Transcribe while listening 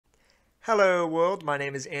Hello world, my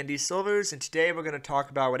name is Andy Silvers and today we're going to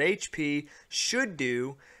talk about what HP should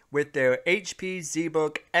do with their HP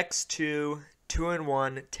ZBook X2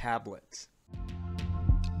 2-in-1 tablet.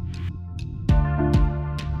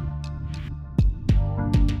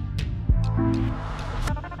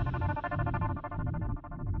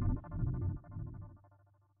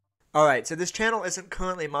 Alright, so this channel isn't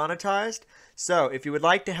currently monetized, so if you would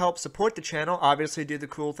like to help support the channel, obviously do the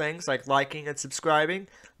cool things like liking and subscribing,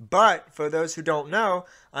 but for those who don't know,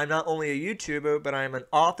 I'm not only a YouTuber, but I'm an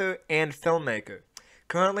author and filmmaker.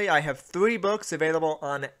 Currently, I have 3 books available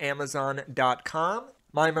on Amazon.com.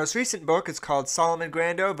 My most recent book is called Solomon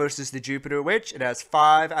Grando vs. the Jupiter Witch. It has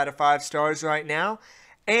 5 out of 5 stars right now.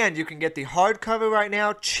 And you can get the hardcover right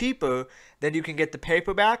now cheaper than you can get the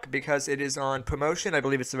paperback because it is on promotion. I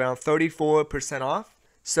believe it's around 34% off.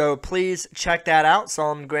 So please check that out,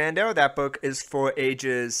 Solomon Grando. That book is for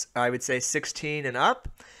ages, I would say, 16 and up.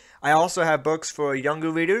 I also have books for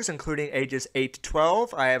younger readers, including ages 8 to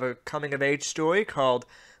 12. I have a coming-of-age story called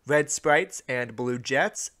Red Sprites and Blue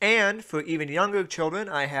Jets. And for even younger children,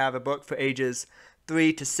 I have a book for ages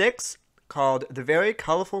 3 to 6 called The Very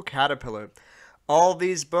Colorful Caterpillar. All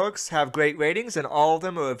these books have great ratings and all of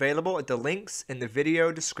them are available at the links in the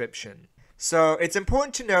video description. So it's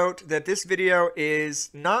important to note that this video is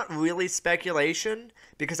not really speculation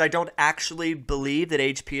because I don't actually believe that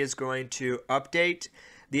HP is going to update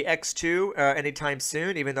the X2 anytime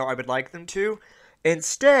soon, even though I would like them to.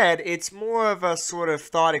 Instead, it's more of a sort of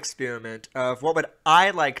thought experiment of what would I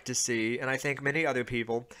like to see, and I think many other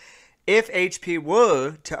people, if HP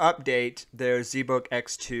were to update their ZBook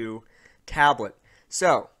X2 tablet.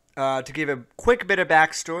 So, to give a quick bit of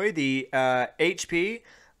backstory, the HP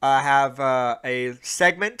have a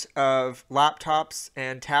segment of laptops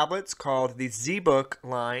and tablets called the ZBook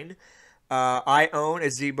line. I own a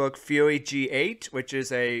ZBook Fury G8, which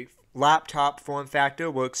is a laptop form factor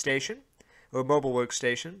workstation, or mobile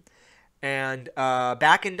workstation. And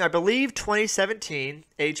back in, I believe, 2017,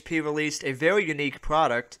 HP released a very unique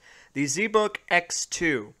product, the ZBook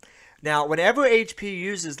X2. Now, whenever HP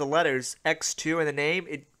uses the letters X2 in the name,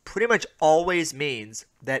 it pretty much always means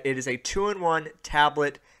that it is a 2-in-1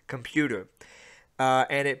 tablet computer.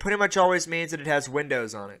 And it pretty much always means that it has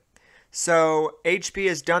Windows on it. So, HP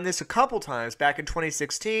has done this a couple times. Back in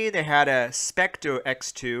 2016, they had a Spectre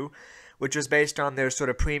X2, which was based on their sort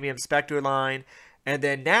of premium Spectre line. And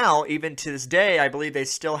then now, even to this day, I believe they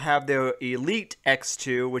still have their Elite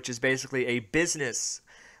X2, which is basically a business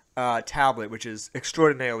tablet, which is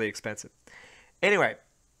extraordinarily expensive. Anyway,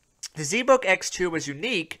 the ZBook X2 was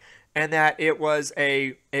unique in that it was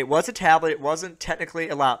a tablet. It wasn't technically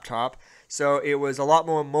a laptop, so it was a lot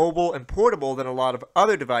more mobile and portable than a lot of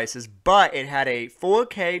other devices, but it had a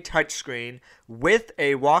 4K touchscreen with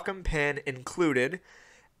a Wacom pen included,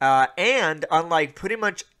 and unlike pretty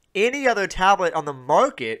much any other tablet on the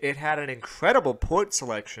market, it had an incredible port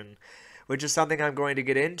selection, which is something I'm going to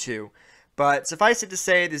get into. But suffice it to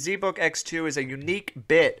say, the ZBook X2 is a unique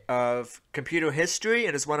bit of computer history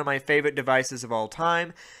and is one of my favorite devices of all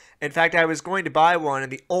time. In fact, I was going to buy one,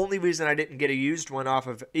 and the only reason I didn't get a used one off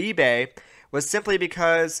of eBay was simply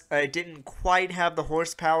because it didn't quite have the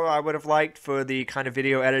horsepower I would have liked for the kind of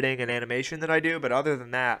video editing and animation that I do, but other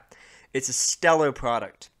than that, it's a stellar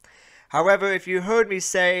product. However, if you heard me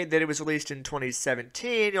say that it was released in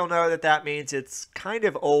 2017, you'll know that that means it's kind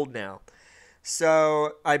of old now.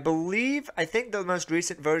 So, I think the most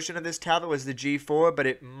recent version of this tablet was the G4, but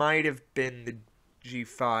it might have been the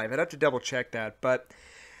G5. I'd have to double check that. But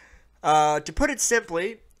to put it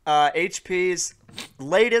simply, HP's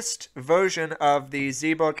latest version of the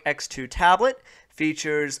ZBook X2 tablet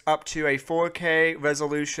features up to a 4K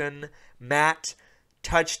resolution matte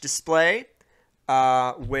touch display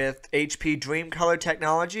with HP Dream Color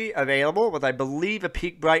technology available with, I believe, a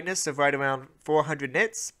peak brightness of right around 400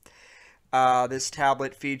 nits. This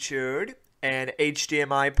tablet featured an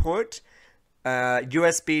HDMI port,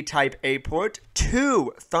 USB Type-A port,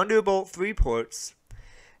 2 Thunderbolt 3 ports,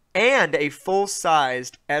 and a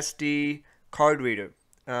full-sized SD card reader,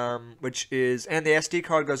 and the SD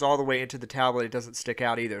card goes all the way into the tablet. It doesn't stick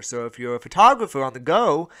out either. So if you're a photographer on the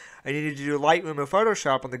go and you need to do Lightroom or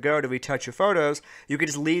Photoshop on the go to retouch your photos, you can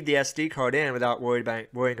just leave the SD card in without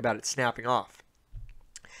worrying about it snapping off.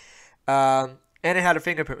 And it had a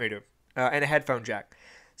fingerprint reader. And a headphone jack.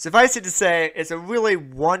 Suffice it to say, it's a really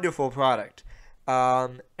wonderful product.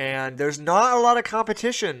 And there's not a lot of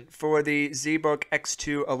competition for the ZBook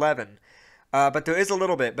X2 11. But there is a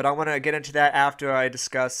little bit, but I want to get into that after I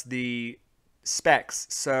discuss the specs.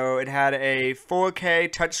 So it had a 4K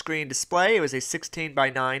touchscreen display. It was a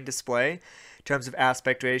 16:9 display in terms of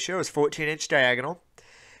aspect ratio. It was 14-inch diagonal.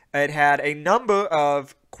 It had a number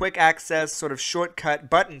of quick access sort of shortcut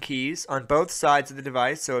button keys on both sides of the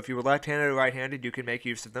device, so if you were left-handed or right-handed, you could make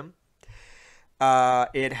use of them.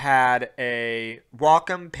 It had a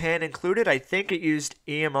Wacom pen included. I think it used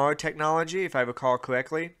EMR technology, if I recall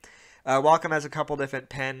correctly. Wacom has a couple different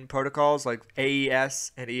pen protocols like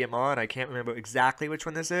AES and EMR, and I can't remember exactly which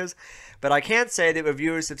one this is, but I can say that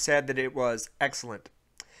reviewers have said that it was excellent.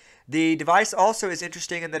 The device also is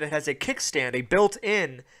interesting in that it has a kickstand, a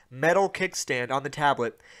built-in metal kickstand on the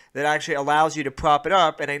tablet that actually allows you to prop it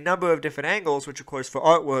up in a number of different angles, which of course for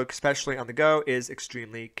artwork, especially on the go, is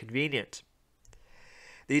extremely convenient.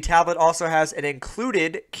 The tablet also has an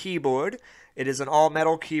included keyboard. It is an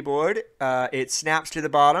all-metal keyboard. It snaps to the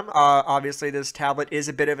bottom. Obviously, this tablet is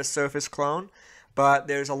a bit of a Surface clone, but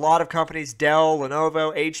there's a lot of companies, Dell,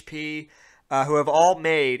 Lenovo, HP, who have all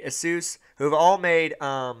made, ASUS, who have all made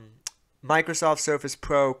Microsoft Surface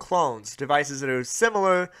Pro clones, devices that are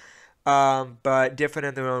similar but different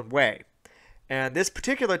in their own way. And this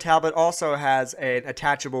particular tablet also has an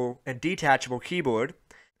attachable and detachable keyboard.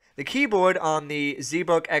 The keyboard on the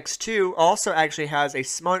ZBook X2 also actually has a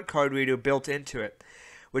smart card reader built into it,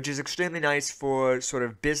 which is extremely nice for sort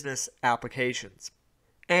of business applications.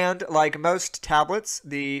 And like most tablets,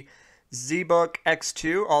 the ZBook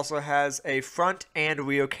X2 also has a front and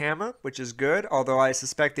rear camera, which is good, although I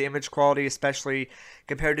suspect the image quality, especially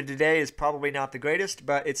compared to today, is probably not the greatest,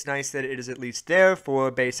 but it's nice that it is at least there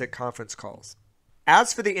for basic conference calls.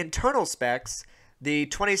 As for the internal specs, the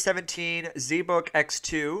 2017 ZBook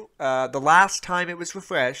X2, the last time it was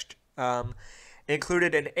refreshed,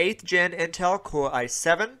 included an 8th gen Intel Core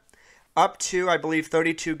i7, up to, I believe,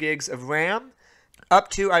 32 gigs of RAM, up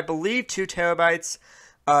to, I believe, 2 terabytes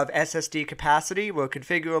of SSD capacity were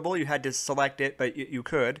configurable. You had to select it, but you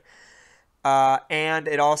could. And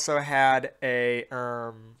it also had a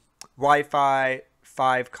Wi-Fi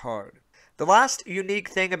 5 card. The last unique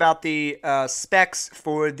thing about the specs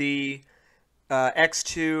for the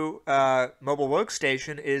X2 mobile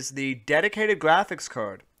workstation is the dedicated graphics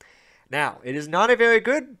card. Now, it is not a very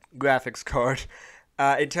good graphics card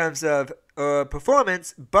in terms of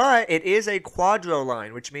performance, but it is a Quadro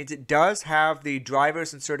line, which means it does have the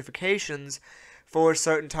drivers and certifications for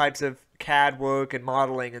certain types of CAD work and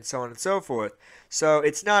modeling and so on and so forth. So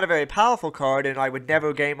it's not a very powerful card, and I would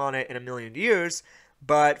never game on it in a million years,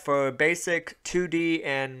 but for basic 2D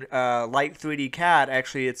and light 3D CAD,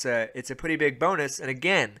 actually it's a pretty big bonus, and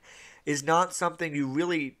again, is not something you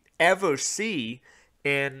really ever see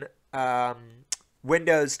in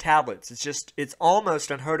Windows tablets. It's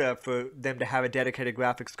almost unheard of for them to have a dedicated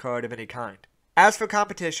graphics card of any kind. As for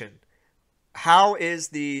competition, how is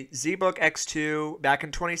the ZBook X2 back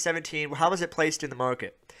in 2017, how was it placed in the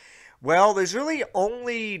market? Well, there's really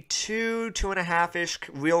only 2.5-ish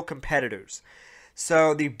real competitors.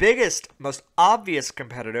 So the biggest, most obvious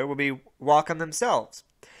competitor will be Wacom themselves.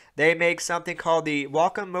 They make something called the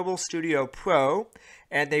Wacom Mobile Studio Pro,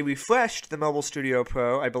 and they refreshed the Mobile Studio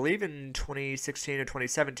Pro, I believe in 2016 or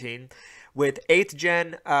 2017, with 8th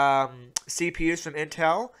gen CPUs from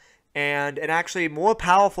Intel, and an actually more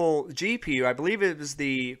powerful GPU. I believe it was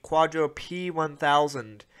the Quadro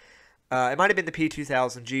P1000. It might have been the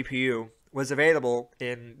P2000 GPU was available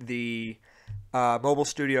in the Mobile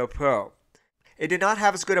Studio Pro. It did not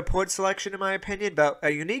have as good a port selection in my opinion, but a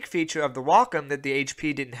unique feature of the Wacom that the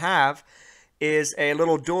HP didn't have is a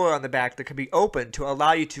little door on the back that can be opened to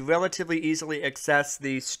allow you to relatively easily access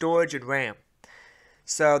the storage and RAM.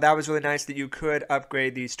 So that was really nice that you could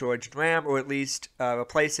upgrade the storage and RAM, or at least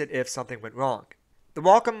replace it if something went wrong. The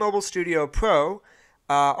Wacom Mobile Studio Pro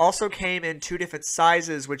also came in 2 different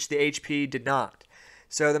sizes, which the HP did not.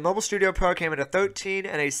 So the Mobile Studio Pro came in a 13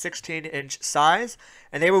 and a 16-inch size,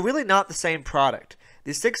 and they were really not the same product.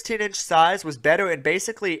 The 16-inch size was better in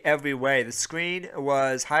basically every way. The screen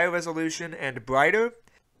was higher resolution and brighter,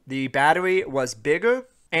 the battery was bigger,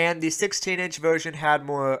 and the 16-inch version had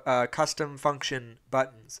more custom function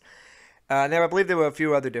buttons. I believe there were a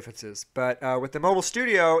few other differences, but with the Mobile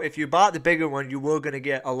Studio, if you bought the bigger one, you were going to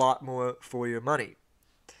get a lot more for your money.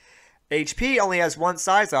 HP only has one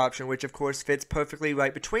size option, which of course fits perfectly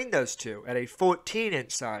right between those two at a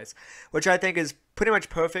 14-inch size, which I think is pretty much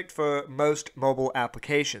perfect for most mobile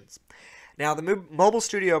applications. Now, the Mobile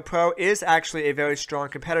Studio Pro is actually a very strong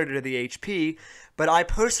competitor to the HP, but I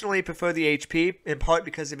personally prefer the HP in part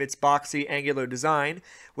because of its boxy angular design,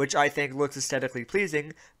 which I think looks aesthetically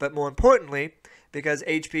pleasing, but more importantly, because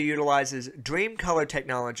HP utilizes Dream Color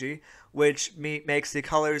technology, which makes the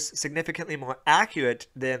colors significantly more accurate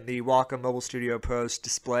than the Wacom Mobile Studio Pro's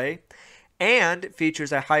display, and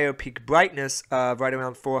features a higher peak brightness of right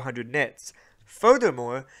around 400 nits.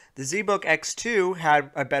 Furthermore, The ZBook X2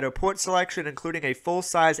 had a better port selection, including a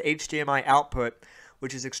full-size HDMI output,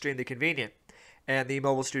 which is extremely convenient. And the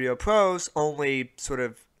Mobile Studio Pro's only sort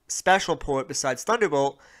of special port besides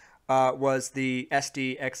Thunderbolt was the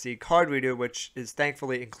SD-XE card reader, which is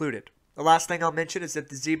thankfully included. The last thing I'll mention is that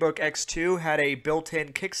the ZBook X2 had a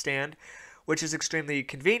built-in kickstand, which is extremely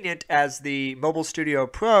convenient, as the Mobile Studio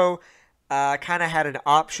Pro kind of had an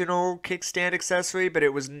optional kickstand accessory, but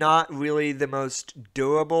it was not really the most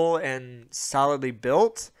durable and solidly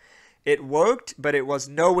built. It worked, but it was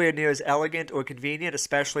nowhere near as elegant or convenient,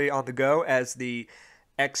 especially on the go, as the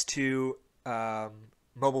X2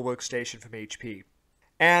 mobile workstation from HP.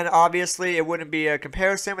 And obviously, it wouldn't be a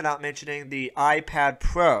comparison without mentioning the iPad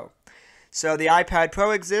Pro. So the iPad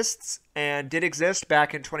Pro exists and did exist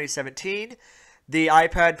back in 2017. The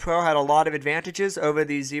iPad Pro had a lot of advantages over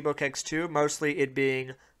the ZBook X2, mostly it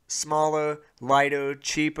being smaller, lighter,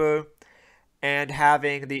 cheaper, and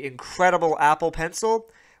having the incredible Apple Pencil,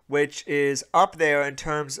 which is up there in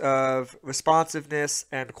terms of responsiveness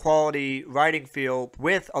and quality writing feel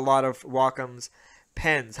with a lot of Wacom's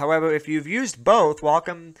pens. However, if you've used both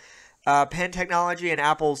Wacom pen technology and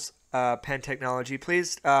Apple's pen technology,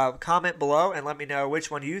 please comment below and let me know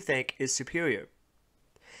which one you think is superior.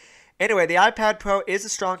 Anyway, the iPad Pro is a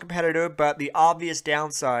strong competitor, but the obvious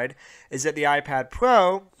downside is that the iPad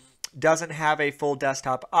Pro doesn't have a full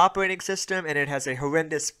desktop operating system, and it has a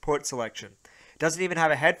horrendous port selection. It doesn't even have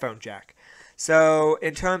a headphone jack. So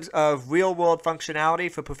in terms of real-world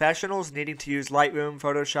functionality for professionals needing to use Lightroom,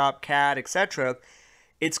 Photoshop, CAD, etc.,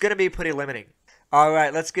 it's going to be pretty limiting.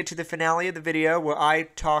 Alright, let's get to the finale of the video where I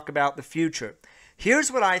talk about the future.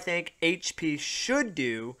 Here's what I think HP should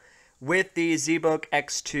do with the ZBook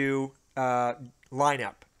X2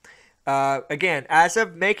 lineup. Again, as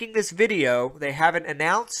of making this video, they haven't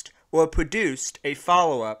announced or produced a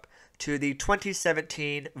follow-up to the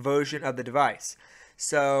 2017 version of the device.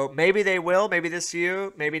 So maybe they will, maybe this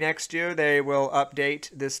year, maybe next year they will update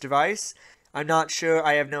this device. I'm not sure,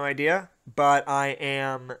 I have no idea, but I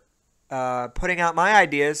am putting out my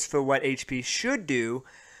ideas for what HP should do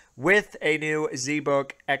with a new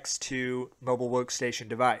ZBook X2 mobile workstation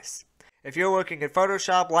device. If you're working in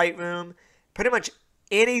Photoshop, Lightroom, pretty much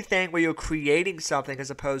anything where you're creating something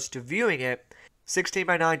as opposed to viewing it,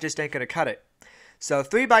 16:9 just ain't going to cut it. So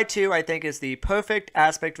 3:2 I think is the perfect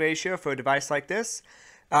aspect ratio for a device like this.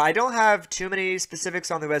 I don't have too many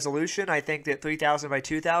specifics on the resolution. I think that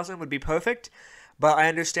 3000x2000 would be perfect, but I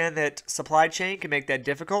understand that supply chain can make that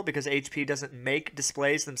difficult because HP doesn't make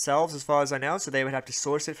displays themselves as far as I know, so they would have to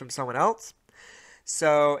source it from someone else.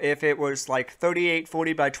 So if it was like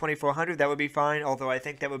 3840x2400, that would be fine, although I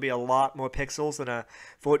think that would be a lot more pixels than a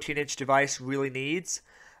 14-inch device really needs,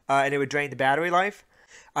 and it would drain the battery life.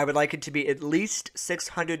 I would like it to be at least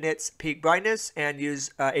 600 nits peak brightness and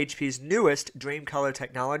use HP's newest Dream Color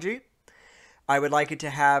technology. I would like it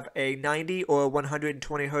to have a 90 or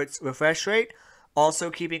 120 Hz refresh rate,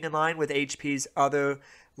 also keeping in line with HP's other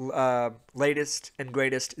latest and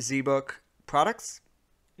greatest ZBook products.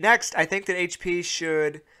 Next, I think that HP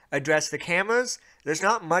should address the cameras. There's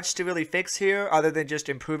not much to really fix here other than just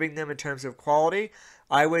improving them in terms of quality.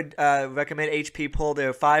 I would recommend HP pull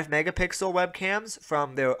their 5 megapixel webcams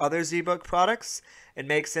from their other ZBook products. It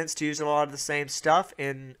makes sense to use a lot of the same stuff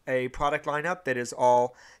in a product lineup that is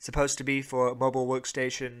all supposed to be for mobile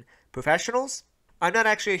workstation professionals. I'm not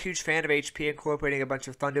actually a huge fan of HP incorporating a bunch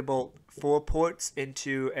of Thunderbolt 4 ports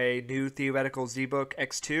into a new theoretical ZBook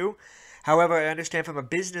X2. However, I understand from a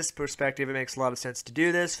business perspective it makes a lot of sense to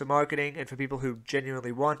do this for marketing and for people who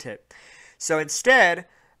genuinely want it. So instead,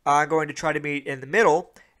 I'm going to try to meet in the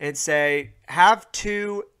middle and say, have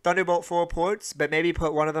 2 Thunderbolt 4 ports, but maybe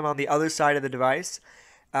put one of them on the other side of the device.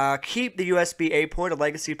 Keep the USB-A port. A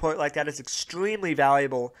legacy port like that is extremely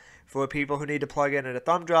valuable for people who need to plug in a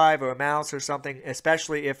thumb drive or a mouse or something,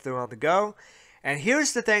 especially if they're on the go. And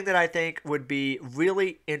here's the thing that I think would be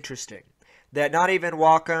really interesting, that not even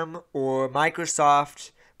Wacom or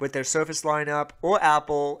Microsoft with their Surface lineup or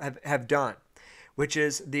Apple have done, which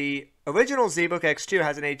is the original ZBook X2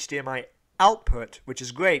 has an HDMI output, which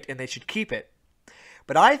is great, and they should keep it.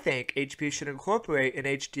 But I think HP should incorporate an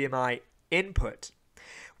HDMI input.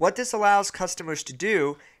 What this allows customers to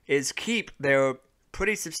do is keep their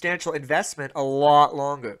pretty substantial investment a lot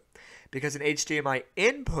longer, because an HDMI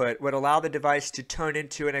input would allow the device to turn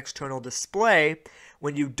into an external display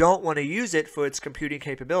when you don't want to use it for its computing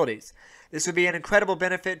capabilities. This would be an incredible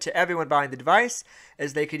benefit to everyone buying the device,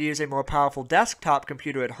 as they could use a more powerful desktop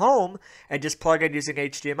computer at home and just plug in using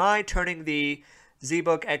HDMI, turning the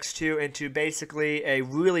ZBook X2 into basically a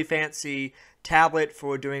really fancy tablet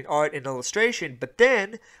for doing art and illustration, but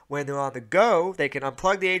then when they're on the go, they can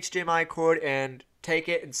unplug the HDMI cord and take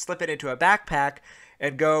it and slip it into a backpack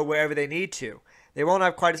and go wherever they need to. They won't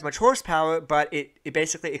have quite as much horsepower, but it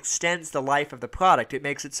basically extends the life of the product. It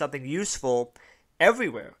makes it something useful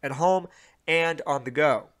everywhere, at home and on the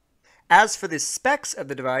go. As for the specs of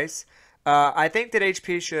the device, I think that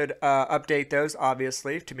HP should update those,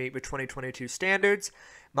 obviously, to meet with 2022 standards.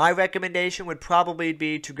 My recommendation would probably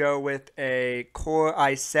be to go with a Core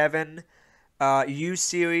i7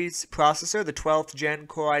 U-Series processor, the 12th Gen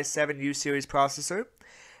Core i7 U-Series processor,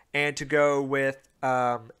 and to go with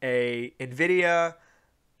a NVIDIA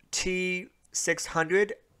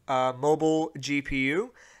T600 mobile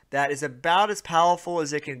GPU that is about as powerful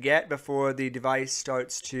as it can get before the device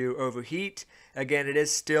starts to overheat. Again, it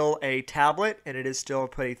is still a tablet, and it is still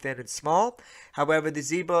pretty thin and small. However, the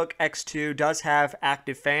ZBook X2 does have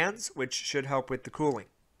active fans, which should help with the cooling.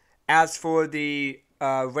 As for the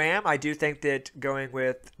RAM, I do think that going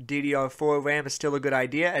with DDR4 RAM is still a good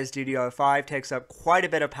idea, as DDR5 takes up quite a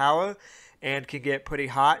bit of power and can get pretty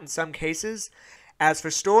hot in some cases. As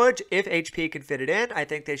for storage, if HP can fit it in, I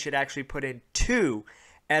think they should actually put in 2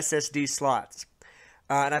 SSD slots.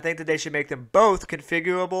 And I think that they should make them both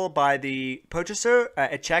configurable by the purchaser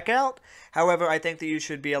at checkout. However, I think that you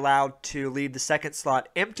should be allowed to leave the second slot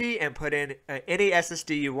empty and put in any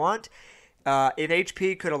SSD you want. If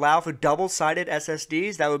HP could allow for double-sided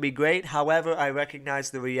SSDs, that would be great. However, I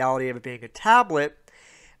recognize the reality of it being a tablet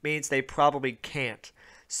means they probably can't.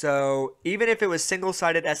 So even if it was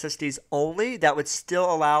single-sided SSDs only, that would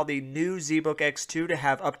still allow the new ZBook X2 to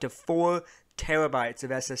have up to 4 terabytes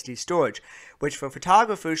of SSD storage, which for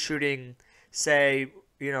photographers shooting, say,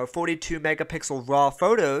 42 megapixel raw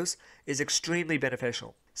photos is extremely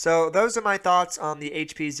beneficial. So those are my thoughts on the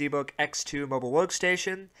HP ZBook X2 mobile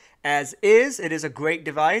workstation. As is, it is a great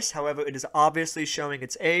device. However, it is obviously showing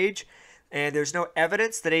its age, and there's no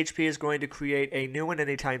evidence that HP is going to create a new one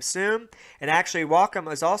anytime soon. And actually,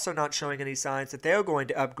 Wacom is also not showing any signs that they're going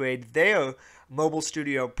to upgrade their Mobile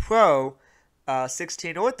Studio Pro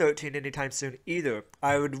 16 or 13 anytime soon either.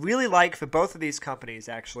 I would really like for both of these companies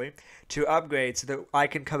actually to upgrade so that I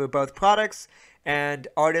can cover both products and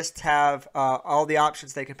artists have all the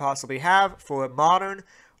options they can possibly have for modern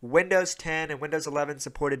Windows 10 and Windows 11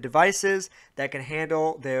 supported devices that can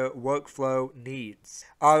handle their workflow needs.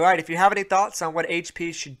 Alright, if you have any thoughts on what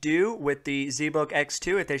HP should do with the ZBook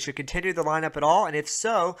X2, if they should continue the lineup at all, and if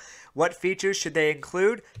so, what features should they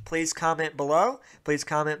include, please comment below. Please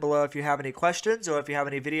comment below if you have any questions or if you have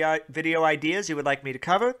any video ideas you would like me to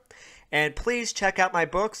cover. And please check out my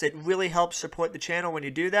books. It really helps support the channel when you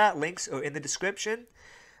do that. Links are in the description.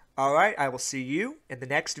 Alright, I will see you in the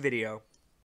next video.